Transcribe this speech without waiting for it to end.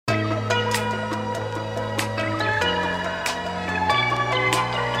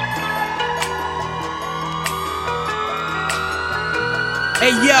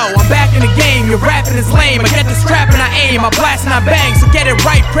Hey yo, I'm back in the game, your rapping is lame. I get the strap and I aim, I blast and I bang. So get it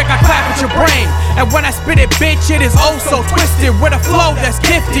right, prick, I clap at your brain. And when I spit it, bitch, it is oh so twisted, with a flow that's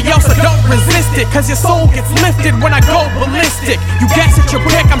gifted. Yo, so don't resist it, cause your soul gets lifted when I go ballistic. You guess it, your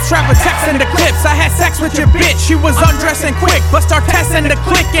prick, I'm strapping text in the clips. I had sex with your bitch, she was undressing quick. But start testing the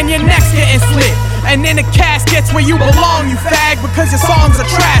click and your neck's getting slit. And in the casket's where you belong, you fag, because your songs are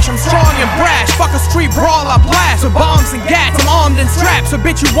trash. I'm strong and brash, fuck a street brawl, I blast with bombs and gats, I'm armed and strapped. So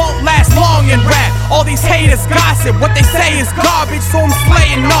bitch, you won't last long in rap. All these haters gossip, what they say is garbage, so I'm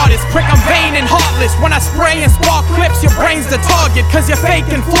slaying artists. Prick, I'm vain and heartless. When I spray and spark clips, your brain's the target, cause you're fake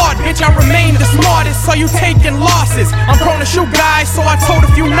and flawed. Bitch, I remain the smartest, so you taking losses. I'm prone to shoot guys, so I told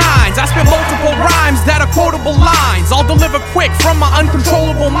a few nines. I spit multiple rhymes that are quotable lines. I'll deliver quick from my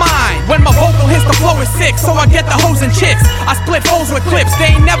uncontrollable mind. When my vocal hits the flow is sick, so I get the hoes and chicks. I split foes with clips,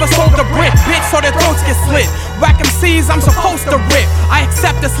 they ain't never sold a brick, bitch, so their throats get slit. Whack MCs, I'm supposed to rip. I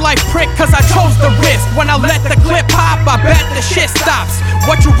accept this life, prick, cause I chose the risk. When I let the clip pop, I bet the shit stops.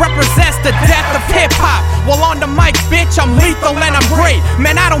 What you represent's the death of hip-hop. Well, on the mic, bitch, I'm lethal and I'm great.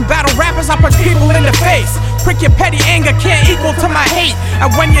 Man, I don't battle rappers, I punch people in the face. Prick, your petty anger can't equal to my hate. And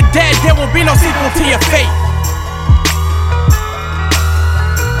when you're dead, there will be no sequel to your fate.